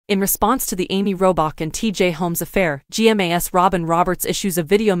In response to the Amy Robach and TJ Holmes affair, GMA's Robin Roberts issues a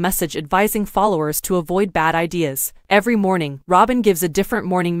video message advising followers to avoid bad ideas. Every morning, Robin gives a different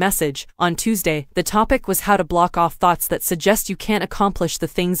morning message. On Tuesday, the topic was how to block off thoughts that suggest you can't accomplish the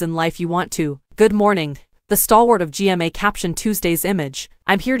things in life you want to. Good morning. The stalwart of GMA captioned Tuesday's image.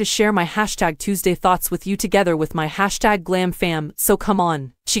 I'm here to share my #Tuesday thoughts with you together with my #GlamFam, so come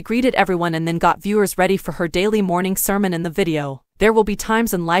on. She greeted everyone and then got viewers ready for her daily morning sermon in the video. There will be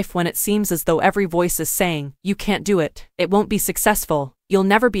times in life when it seems as though every voice is saying, you can't do it, it won't be successful, you'll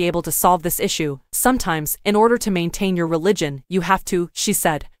never be able to solve this issue. Sometimes, in order to maintain your religion, you have to, she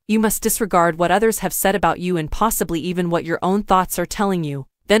said. You must disregard what others have said about you and possibly even what your own thoughts are telling you.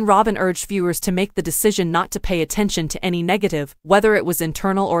 Then Robin urged viewers to make the decision not to pay attention to any negative, whether it was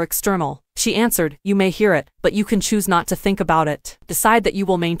internal or external. She answered, you may hear it, but you can choose not to think about it. Decide that you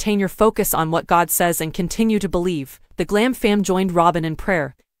will maintain your focus on what God says and continue to believe. The Glam fam joined Robin in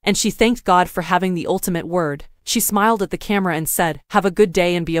prayer, and she thanked God for having the ultimate word. She smiled at the camera and said, have a good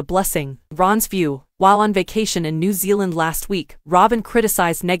day and be a blessing. Ron's view. While on vacation in New Zealand last week, Robin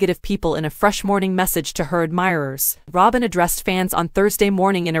criticized negative people in a fresh morning message to her admirers. Robin addressed fans on Thursday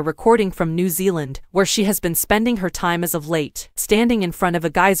morning in a recording from New Zealand, where she has been spending her time as of late. Standing in front of a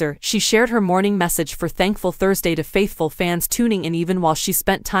geyser, she shared her morning message for Thankful Thursday to faithful fans tuning in even while she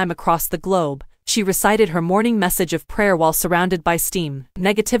spent time across the globe. She recited her morning message of prayer while surrounded by steam.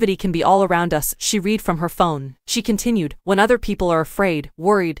 Negativity can be all around us, she read from her phone. She continued, when other people are afraid,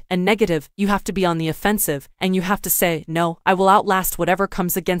 worried, and negative, you have to be on the offensive, and you have to say, no, I will outlast whatever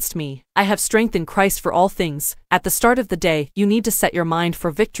comes against me. I have strength in Christ for all things. At the start of the day, you need to set your mind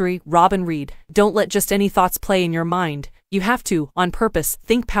for victory, Robin read. Don't let just any thoughts play in your mind. You have to, on purpose,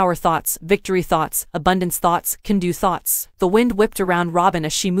 think power thoughts, victory thoughts, abundance thoughts, can-do thoughts. The wind whipped around Robin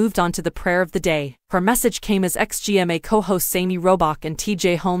as she moved on to the prayer of the day. Her message came as ex-GMA co-hosts Amy Robach and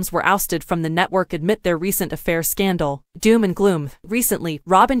TJ Holmes were ousted from the network amid their recent affair scandal. Doom and gloom. Recently,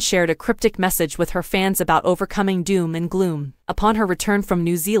 Robin shared a cryptic message with her fans about overcoming doom and gloom. Upon her return from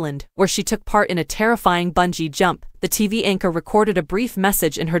New Zealand, where she took part in a terrifying bungee jump, the TV anchor recorded a brief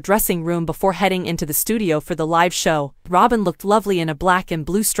message in her dressing room before heading into the studio for the live show. Robin looked lovely in a black and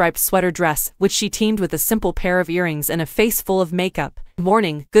blue striped sweater dress, which she teamed with a simple pair of earrings and a face full of makeup.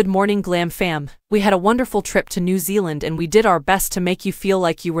 Good morning Glam fam. We had a wonderful trip to New Zealand and we did our best to make you feel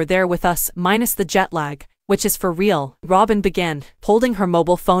like you were there with us, minus the jet lag, which is for real. Robin began, holding her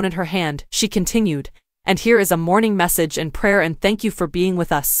mobile phone in her hand. She continued, and here is a morning message and prayer and thank you for being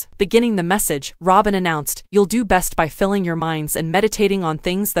with us. Beginning the message, Robin announced, you'll do best by filling your minds and meditating on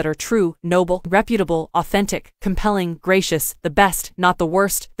things that are true, noble, reputable, authentic, compelling, gracious, the best, not the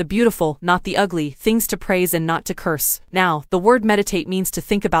worst, the beautiful, not the ugly, things to praise and not to curse. Now, the word meditate means to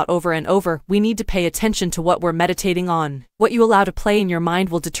think about over and over. We need to pay attention to what we're meditating on. What you allow to play in your mind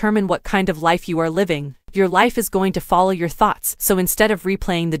will determine what kind of life you are living. Your life is going to follow your thoughts, so instead of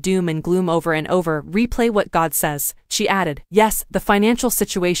replaying the doom and gloom over and over, replay what God says. She added, yes, the financial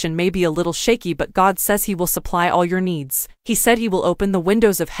situation may be a little shaky, but God says He will supply all your needs. He said He will open the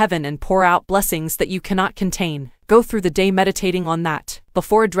windows of heaven and pour out blessings that you cannot contain. Go through the day meditating on that.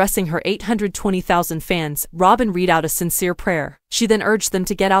 Before addressing her 820,000 fans, Robin read out a sincere prayer. She then urged them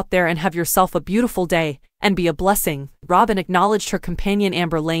to get out there and have yourself a beautiful day, and be a blessing. Robin acknowledged her companion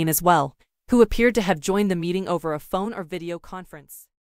Amber Lane as well, who appeared to have joined the meeting over a phone or video conference.